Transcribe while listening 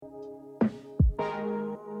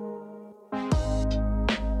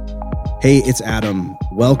Hey, it's Adam.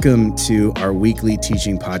 Welcome to our weekly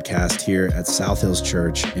teaching podcast here at South Hills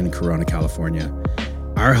Church in Corona, California.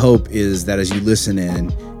 Our hope is that as you listen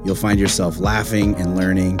in, you'll find yourself laughing and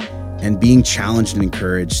learning and being challenged and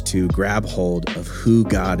encouraged to grab hold of who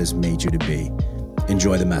God has made you to be.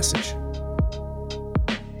 Enjoy the message.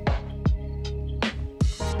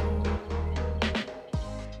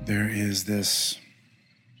 There is this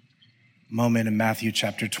moment in Matthew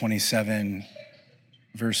chapter 27,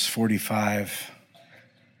 verse 45.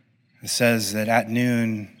 It says that at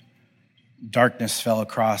noon, darkness fell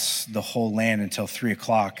across the whole land until 3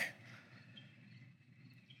 o'clock.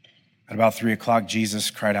 At about 3 o'clock,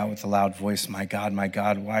 Jesus cried out with a loud voice, my God,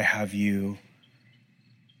 why have you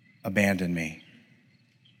abandoned me?"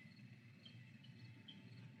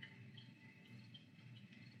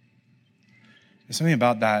 There's something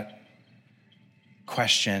about that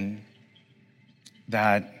question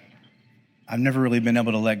that I've never really been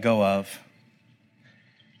able to let go of.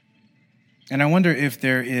 And I wonder if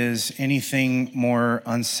there is anything more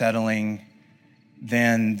unsettling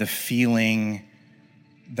than the feeling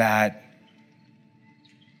that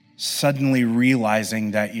suddenly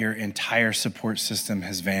realizing that your entire support system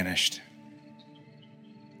has vanished.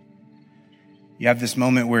 You have this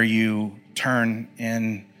moment where you turn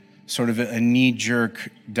in sort of a knee-jerk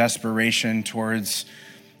desperation towards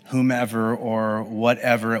whomever or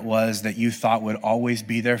whatever it was that you thought would always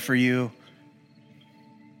be there for you,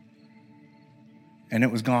 and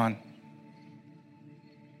it was gone.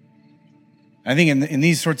 I think in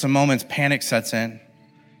these sorts of moments, panic sets in,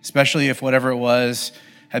 especially if whatever it was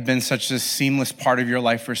had been such a seamless part of your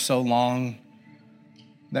life for so long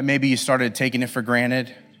that maybe you started taking it for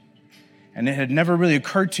granted, and it had never really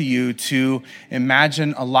occurred to you to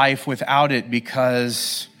imagine a life without it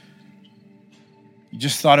because you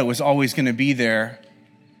just thought it was always going to be there.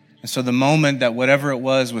 And so the moment that whatever it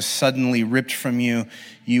was suddenly ripped from you,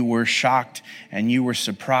 you were shocked and you were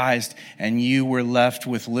surprised and you were left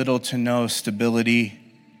with little to no stability.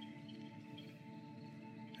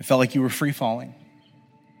 It felt like you were free falling.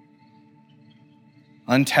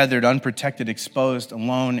 Untethered, unprotected, exposed,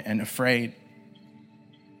 alone, and afraid.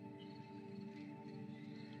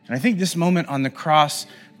 And I think this moment on the cross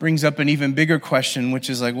brings up an even bigger question, which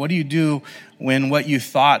is like, what do you do when what you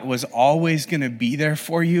thought was always going to be there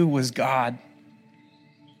for you was God?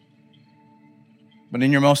 But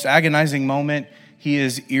in your most agonizing moment, he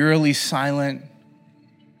is eerily silent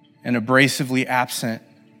and abrasively absent.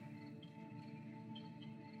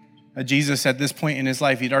 Jesus, at this point in his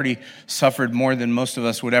life, he'd already suffered more than most of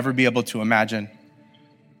us would ever be able to imagine.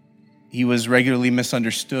 He was regularly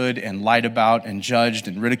misunderstood and lied about and judged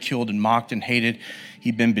and ridiculed and mocked and hated.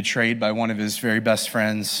 He'd been betrayed by one of his very best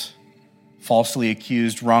friends, falsely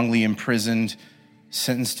accused, wrongly imprisoned,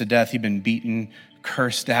 sentenced to death. He'd been beaten,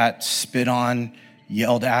 cursed at, spit on,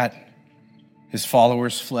 yelled at. His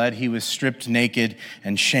followers fled. He was stripped naked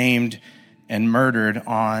and shamed and murdered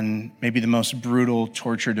on maybe the most brutal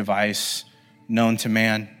torture device known to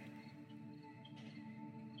man,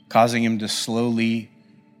 causing him to slowly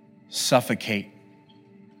suffocate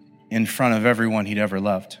in front of everyone he'd ever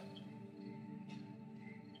loved.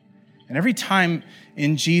 And every time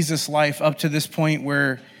in Jesus' life up to this point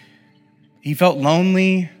where he felt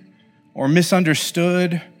lonely or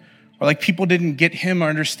misunderstood or like people didn't get him or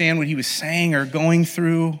understand what he was saying or going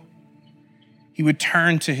through, he would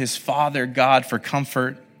turn to his Father, God, for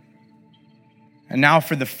comfort. And now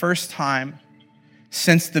for the first time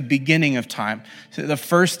since the beginning of time, so the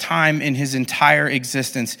first time in his entire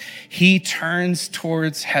existence, he turns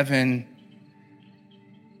towards heaven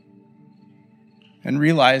and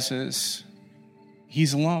realizes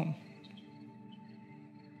he's alone.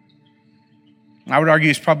 I would argue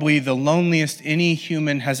he's probably the loneliest any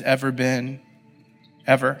human has ever been,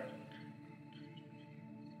 ever.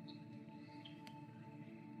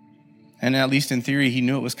 And at least in theory, he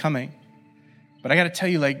knew it was coming. But I got to tell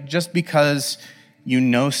you, just because you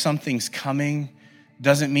know something's coming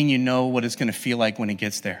doesn't mean you know what it's going to feel like when it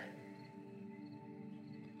gets there.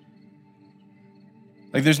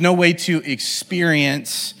 There's no way to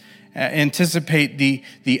anticipate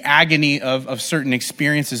the agony of certain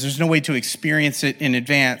experiences. There's no way to experience it in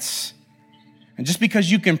advance. And just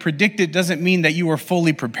because you can predict it doesn't mean that you are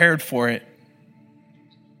fully prepared for it.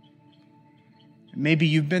 Maybe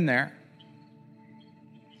you've been there.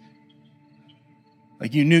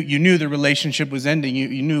 You knew the relationship was ending.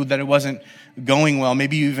 You knew that it wasn't going well.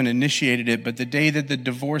 Maybe you even initiated it. But the day that the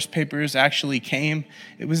divorce papers actually came,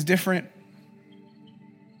 it was different.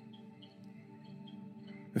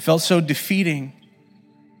 It felt so defeating.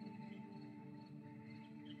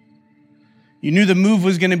 You knew the move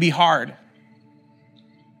was going to be hard.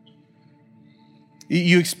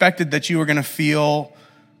 You expected that you were going to feel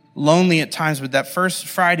lonely at times, but that first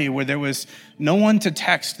Friday where there was no one to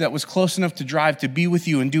text that was close enough to drive to be with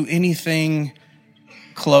you and do anything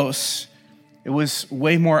close, it was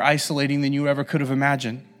way more isolating than you ever could have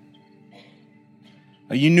imagined.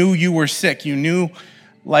 You knew you were sick. You knew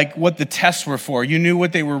like what the tests were for. You knew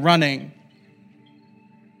what they were running.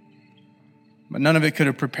 But none of it could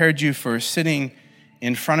have prepared you for sitting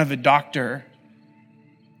in front of a doctor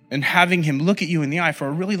and having him look at you in the eye for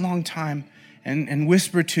a really long time and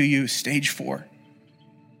whisper to you, stage 4.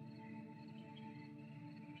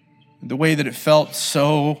 The way that it felt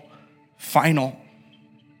so final.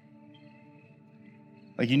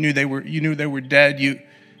 Like you knew they were dead.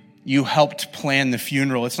 You helped plan the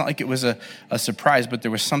funeral. It's not like it was a surprise, but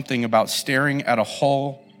there was something about staring at a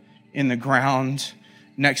hole in the ground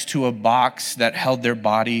next to a box that held their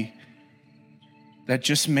body that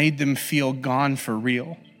just made them feel gone for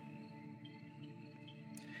real.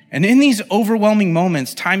 And in these overwhelming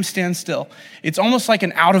moments, time stands still. It's almost like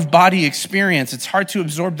an out-of-body experience. It's hard to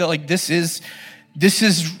absorb that, like, this is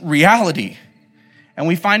reality. And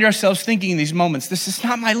we find ourselves thinking in these moments, this is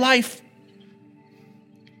not my life.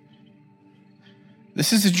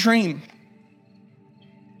 This is a dream.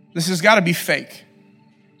 This has got to be fake.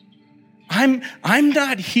 I'm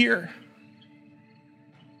not here.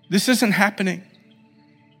 This isn't happening.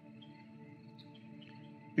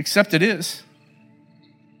 Except it is.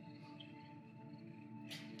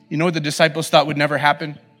 You know what the disciples thought would never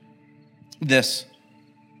happen? This.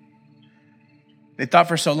 They thought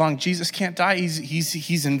for so long, Jesus can't die.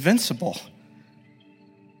 He's invincible.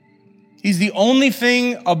 He's the only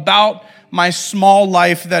thing about my small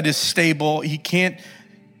life that is stable. He can't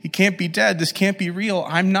be dead. This can't be real.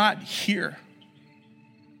 I'm not here.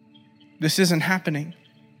 This isn't happening.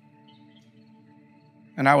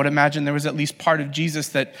 And I would imagine there was at least part of Jesus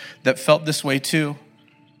that felt this way too.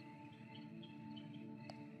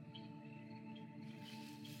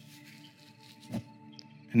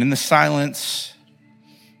 And in the silence,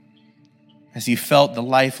 as he felt the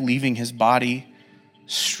life leaving his body,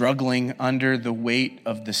 struggling under the weight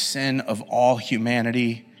of the sin of all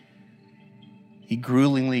humanity, he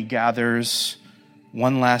gruelingly gathers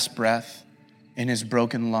one last breath in his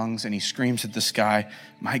broken lungs and he screams at the sky,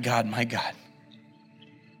 my God,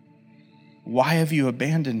 why have you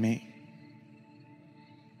abandoned me?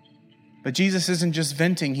 But Jesus isn't just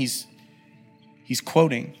venting, he's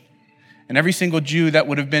quoting. And every single Jew that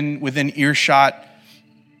would have been within earshot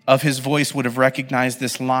of his voice would have recognized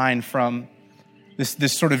this line from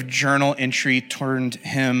this sort of journal entry turned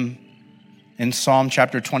hymn in Psalm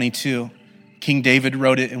chapter 22. King David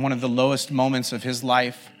wrote it in one of the lowest moments of his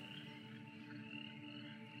life.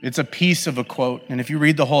 It's a piece of a quote. And if you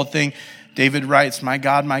read the whole thing, David writes, my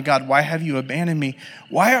God, why have you abandoned me?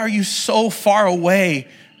 Why are you so far away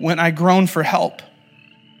when I groan for help?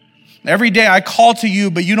 Every day I call to you,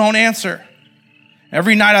 but you don't answer.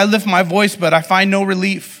 Every night I lift my voice, but I find no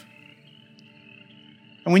relief.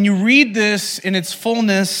 And when you read this in its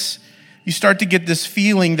fullness, you start to get this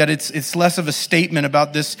feeling that it's less of a statement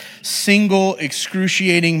about this single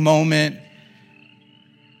excruciating moment.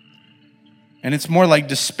 And it's more like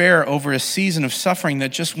despair over a season of suffering that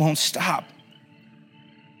just won't stop.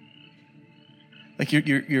 Like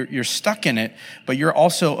you're stuck in it, but you're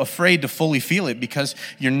also afraid to fully feel it because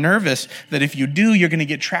you're nervous that if you do, you're going to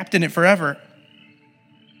get trapped in it forever.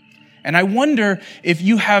 And I wonder if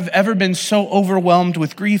you have ever been so overwhelmed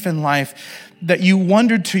with grief in life that you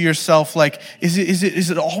wondered to yourself, like, is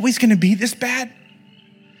it always going to be this bad?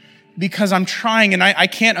 Because I'm trying and I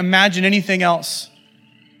can't imagine anything else.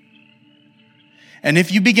 And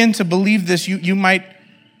if you begin to believe this, you might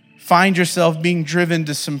find yourself being driven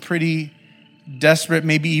to some pretty desperate,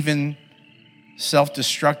 maybe even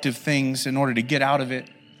self-destructive things in order to get out of it,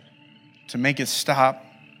 to make it stop.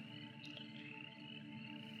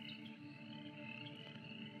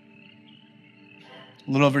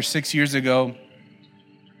 A little over 6 years ago,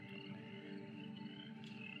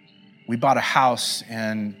 we bought a house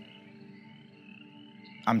and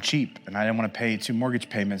I'm cheap and I didn't want to pay 2 mortgage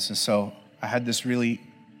payments. And so I had this really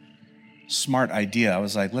smart idea. I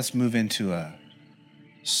was like, let's move into a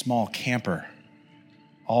small camper,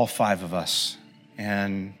 all 5 of us.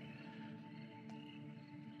 And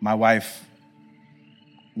my wife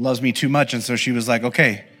loves me too much. And so she was like,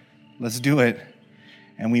 okay, let's do it.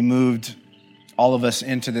 And we moved all of us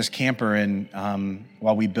into this camper. And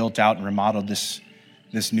while we built out and remodeled this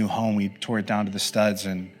new home, we tore it down to the studs.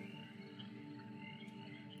 And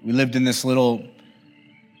we lived in this little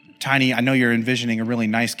tiny, I know you're envisioning a really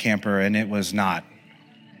nice camper, and it was not.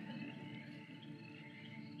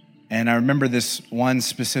 And I remember this one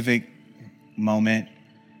specific moment.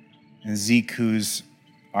 And Zeke, who's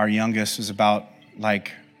our youngest, was about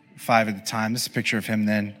like 5 at the time. This is a picture of him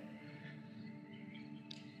then.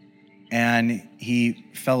 And he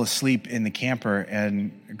fell asleep in the camper,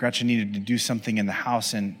 and Gretchen needed to do something in the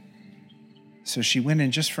house. And so she went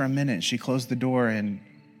in just for a minute. She closed the door,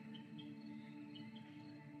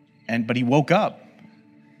 but he woke up.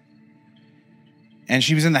 And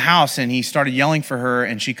she was in the house, and he started yelling for her,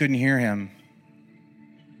 and she couldn't hear him.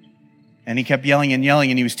 And he kept yelling and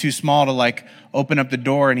yelling, and he was too small to like open up the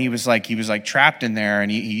door, and he was like trapped in there,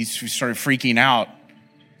 and he started freaking out.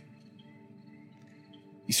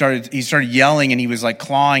 He started yelling, and he was like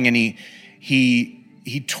clawing, and he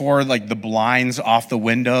tore like the blinds off the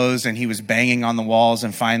windows, and he was banging on the walls.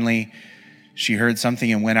 And finally she heard something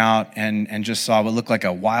and went out and just saw what looked like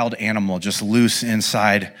a wild animal just loose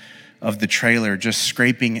inside of the trailer, just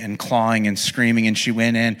scraping and clawing and screaming. And she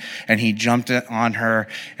went in, and he jumped on her,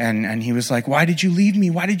 and he was like, "Why did you leave me?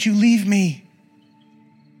 Why did you leave me?"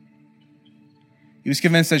 He was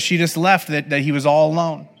convinced that she just left, that he was all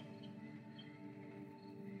alone.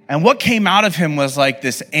 And what came out of him was like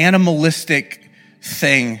this animalistic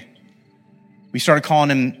thing. We started calling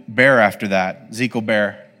him Bear after that, Ezekiel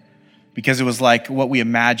Bear, because it was like what we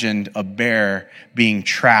imagined a bear being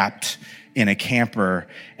trapped in a camper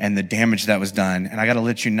and the damage that was done. And I got to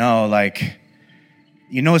let you know,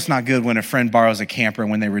 it's not good when a friend borrows a camper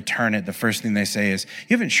and when they return it, the first thing they say is,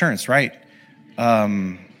 "You have insurance, right?"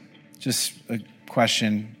 Just a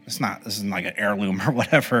question. This isn't like an heirloom or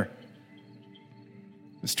whatever.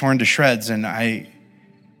 It was torn to shreds, and I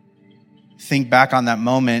think back on that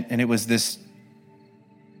moment, and it was this,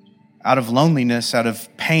 out of loneliness, out of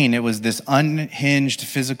pain, it was this unhinged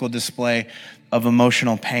physical display of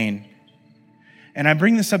emotional pain. And I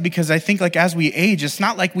bring this up because I think like as we age, it's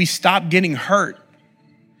not like we stop getting hurt.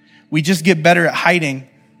 We just get better at hiding.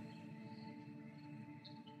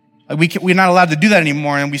 We're not allowed to do that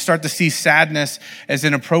anymore, and we start to see sadness as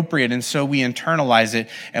inappropriate, and so we internalize it,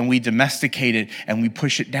 and we domesticate it, and we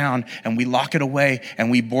push it down, and we lock it away, and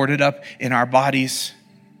we board it up in our bodies.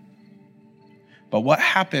 But what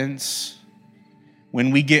happens when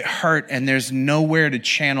we get hurt and there's nowhere to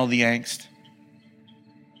channel the angst?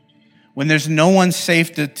 When there's no one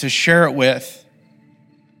safe to share it with?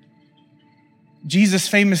 Jesus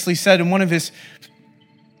famously said in one of his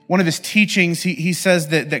teachings, he says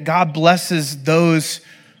that God blesses those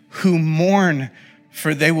who mourn,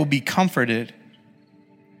 for they will be comforted.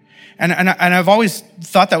 And I've always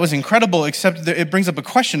thought that was incredible, except that it brings up a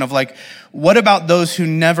question of like, what about those who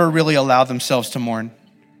never really allow themselves to mourn?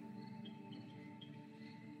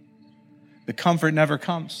 The comfort never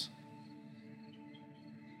comes.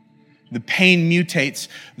 The pain mutates,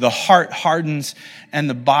 the heart hardens, and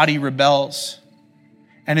the body rebels.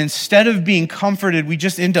 And instead of being comforted, we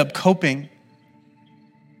just end up coping.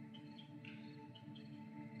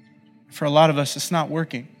 For a lot of us, it's not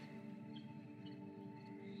working.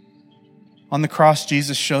 On the cross,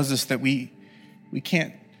 Jesus shows us that we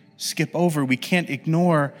can't skip over, we can't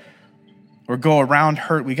ignore or go around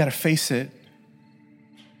hurt. We got to face it.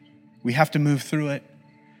 We have to move through it.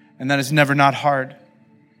 And that is never not hard.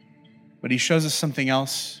 But he shows us something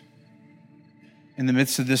else in the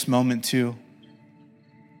midst of this moment too.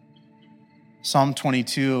 Psalm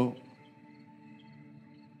 22,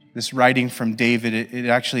 this writing from David, it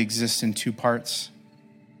actually exists in 2 parts.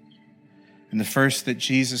 And the first that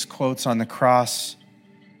Jesus quotes on the cross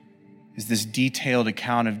is this detailed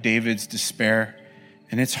account of David's despair,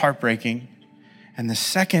 and it's heartbreaking. And the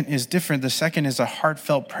second is different. The second is a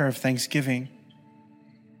heartfelt prayer of thanksgiving.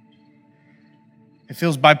 It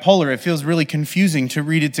feels bipolar. It feels really confusing to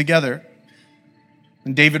read it together.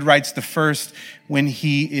 And David writes the first when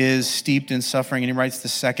he is steeped in suffering, and he writes the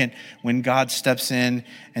second when God steps in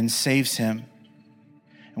and saves him.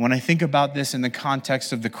 And when I think about this in the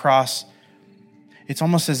context of the cross, it's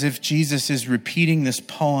almost as if Jesus is repeating this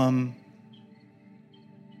poem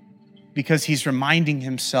because he's reminding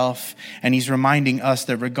himself and he's reminding us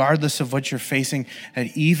that regardless of what you're facing,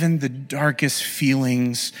 that even the darkest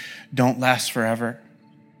feelings don't last forever.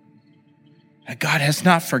 That God has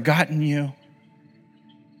not forgotten you.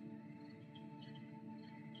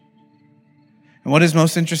 And what is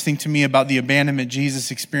most interesting to me about the abandonment Jesus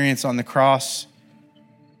experienced on the cross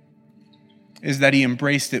is that he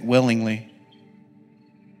embraced it willingly.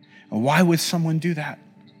 And why would someone do that?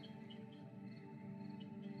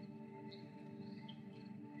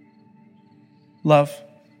 Love.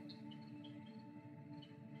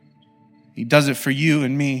 He does it for you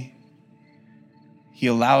and me. He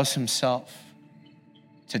allows himself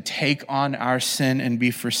to take on our sin and be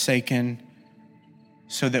forsaken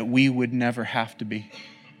so that we would never have to be.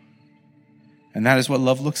 And that is what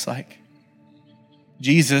love looks like.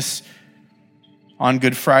 Jesus, on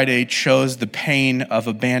Good Friday, chose the pain of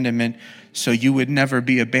abandonment so you would never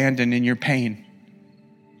be abandoned in your pain.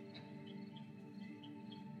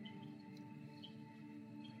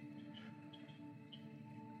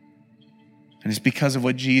 And it's because of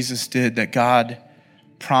what Jesus did that God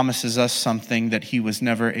promises us something that he was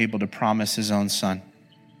never able to promise his own son.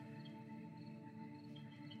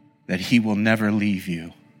 That he will never leave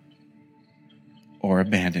you or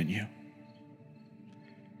abandon you.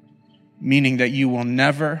 Meaning that you will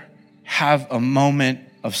never have a moment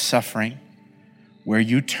of suffering where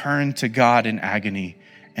you turn to God in agony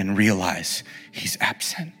and realize he's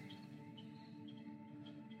absent.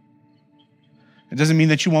 It doesn't mean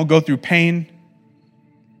that you won't go through pain,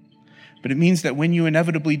 but it means that when you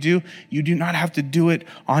inevitably do, you do not have to do it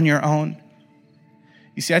on your own.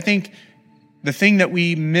 You see, I think the thing that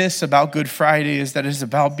we miss about Good Friday is that it's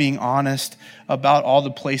about being honest about all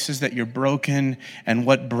the places that you're broken and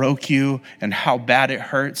what broke you and how bad it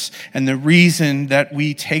hurts. And the reason that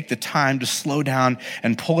we take the time to slow down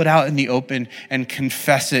and pull it out in the open and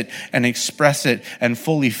confess it and express it and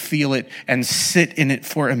fully feel it and sit in it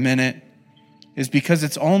for a minute is because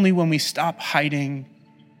it's only when we stop hiding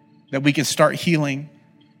that we can start healing.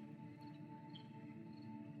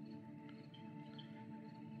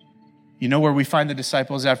 You know where we find the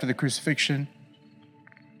disciples after the crucifixion?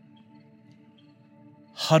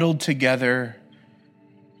 Huddled together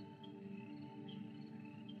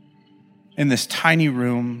in this tiny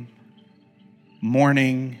room,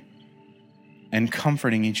 mourning and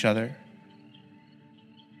comforting each other,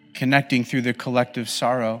 connecting through their collective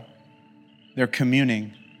sorrow. They're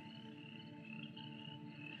communing.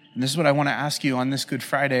 And this is what I want to ask you on this Good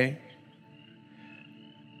Friday.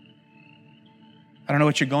 I don't know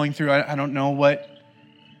what you're going through. I don't know what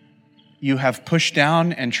you have pushed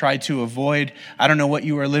down and tried to avoid. I don't know what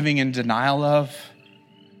you are living in denial of.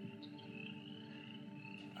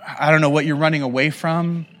 I don't know what you're running away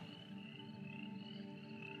from.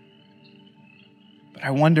 But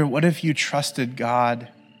I wonder, what if you trusted God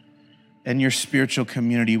and your spiritual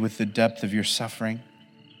community with the depth of your suffering?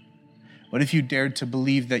 What if you dared to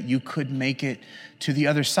believe that you could make it to the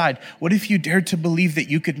other side? What if you dared to believe that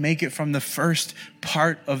you could make it from the first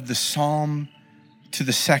part of the psalm to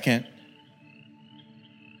the second?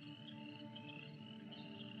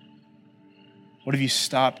 What if you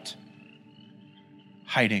stopped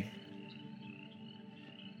hiding?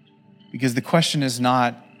 Because the question is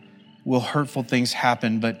not, will hurtful things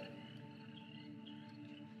happen, but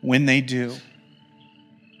when they do,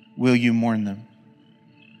 will you mourn them?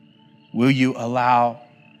 Will you allow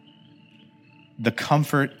the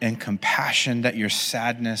comfort and compassion that your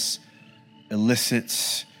sadness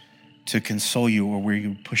elicits to console you, or will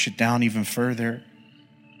you push it down even further,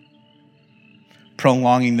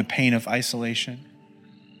 prolonging the pain of isolation?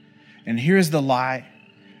 And here's the lie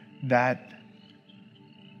that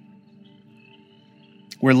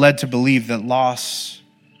we're led to believe, that loss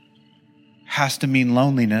has to mean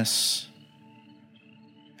loneliness.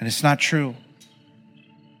 And it's not true.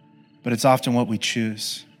 But it's often what we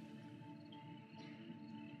choose.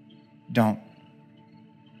 Don't.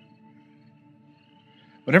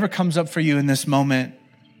 Whatever comes up for you in this moment,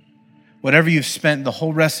 whatever you've spent the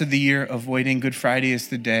whole rest of the year avoiding, Good Friday is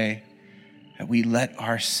the day that we let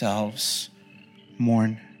ourselves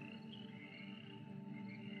mourn.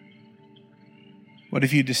 What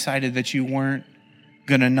if you decided that you weren't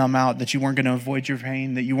going to numb out, that you weren't going to avoid your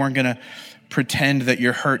pain, that you weren't going to pretend that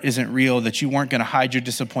your hurt isn't real, that you weren't going to hide your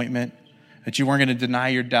disappointment, that you weren't going to deny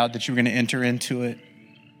your doubt, that you were going to enter into it?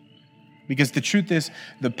 Because the truth is,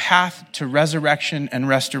 the path to resurrection and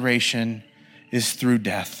restoration is through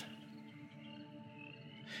death.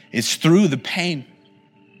 It's through the pain.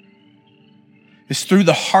 It's through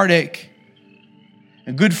the heartache.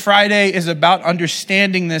 And Good Friday is about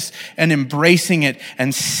understanding this and embracing it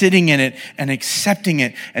and sitting in it and accepting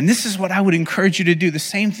it. And this is what I would encourage you to do. The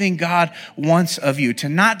same thing God wants of you, to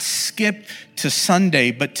not skip to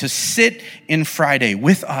Sunday, but to sit in Friday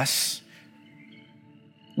with us,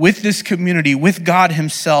 with this community, with God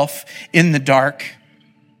himself in the dark,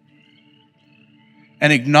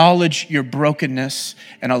 and acknowledge your brokenness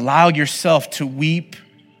and allow yourself to weep,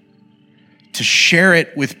 to share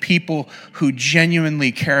it with people who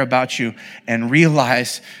genuinely care about you, and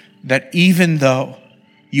realize that even though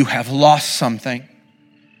you have lost something,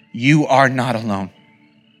 you are not alone.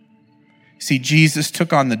 See, Jesus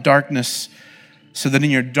took on the darkness so that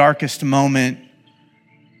in your darkest moment,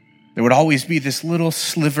 there would always be this little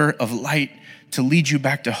sliver of light to lead you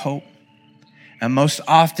back to hope. And most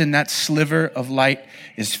often that sliver of light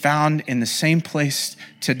is found in the same place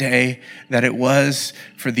today that it was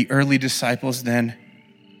for the early disciples then.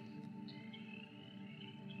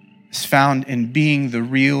 It's found in being the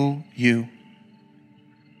real you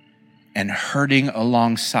and hurting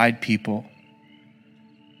alongside people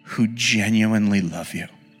who genuinely love you.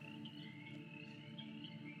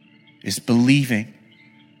 Is believing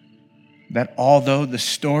that although the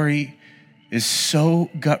story is so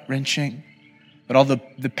gut-wrenching, but all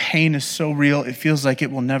the pain is so real, it feels like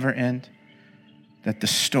it will never end, that the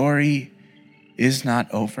story is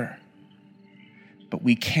not over. But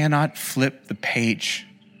we cannot flip the page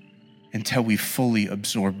until we fully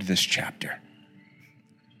absorbed this chapter.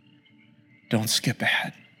 Don't skip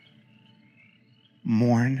ahead.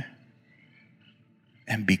 Mourn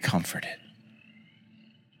and be comforted.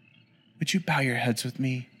 Would you bow your heads with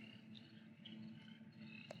me?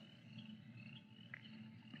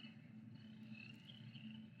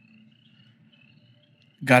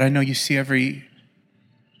 God, I know you see every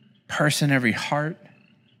person, every heart,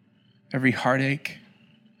 every heartache.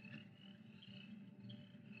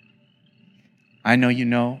 I know you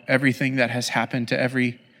know everything that has happened to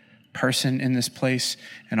every person in this place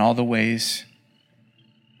and all the ways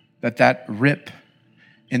that rip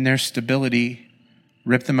in their stability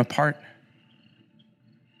ripped them apart.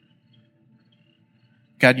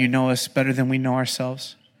 God, you know us better than we know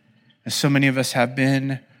ourselves. And so many of us have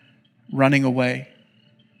been running away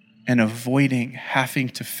and avoiding having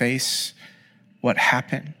to face what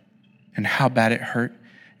happened and how bad it hurt.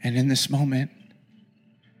 And in this moment,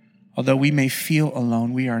 although we may feel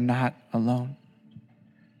alone, we are not alone.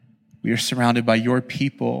 We are surrounded by your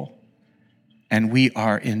people, and we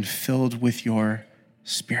are filled with your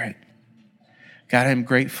Spirit. God, I'm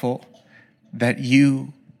grateful that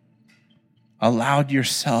you allowed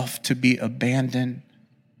yourself to be abandoned.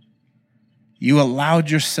 You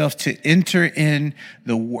allowed yourself to enter in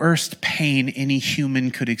the worst pain any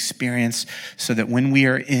human could experience so that when we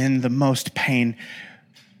are in the most pain,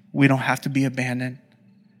 we don't have to be abandoned.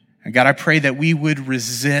 And God, I pray that we would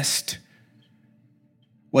resist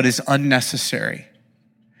what is unnecessary,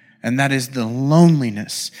 and that is the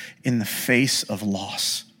loneliness in the face of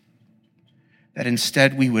loss. That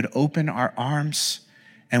instead we would open our arms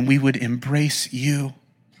and we would embrace you.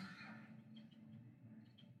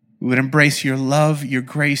 We would embrace your love, your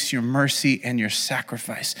grace, your mercy, and your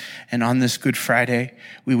sacrifice. And on this Good Friday,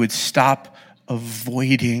 we would stop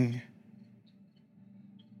avoiding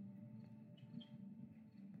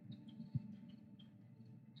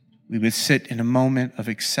we would sit in a moment of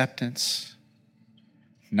acceptance.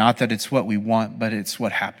 Not that it's what we want, but it's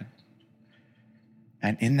what happened.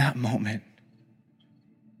 And in that moment,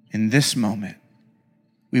 in this moment,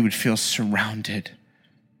 we would feel surrounded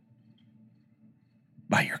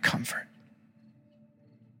by your comfort.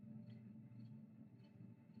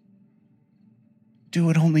 Do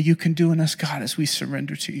what only you can do in us, God, as we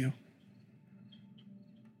surrender to you.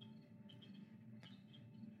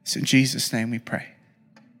 It's in Jesus' name we pray.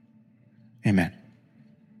 Amen.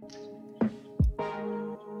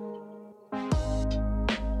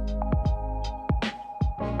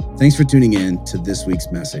 Thanks for tuning in to this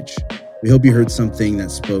week's message. We hope you heard something that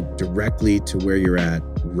spoke directly to where you're at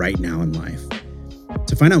right now in life.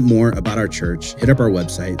 To find out more about our church, hit up our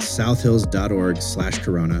website,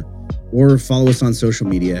 southhills.org/corona, or follow us on social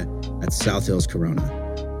media at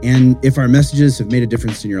southhillscorona. And if our messages have made a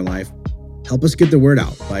difference in your life, help us get the word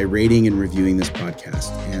out by rating and reviewing this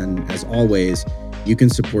podcast. And as always, you can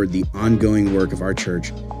support the ongoing work of our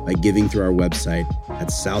church by giving through our website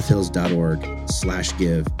at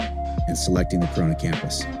southhills.org/give and selecting the Corona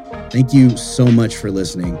campus. Thank you so much for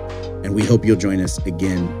listening, and we hope you'll join us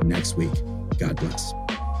again next week. God bless.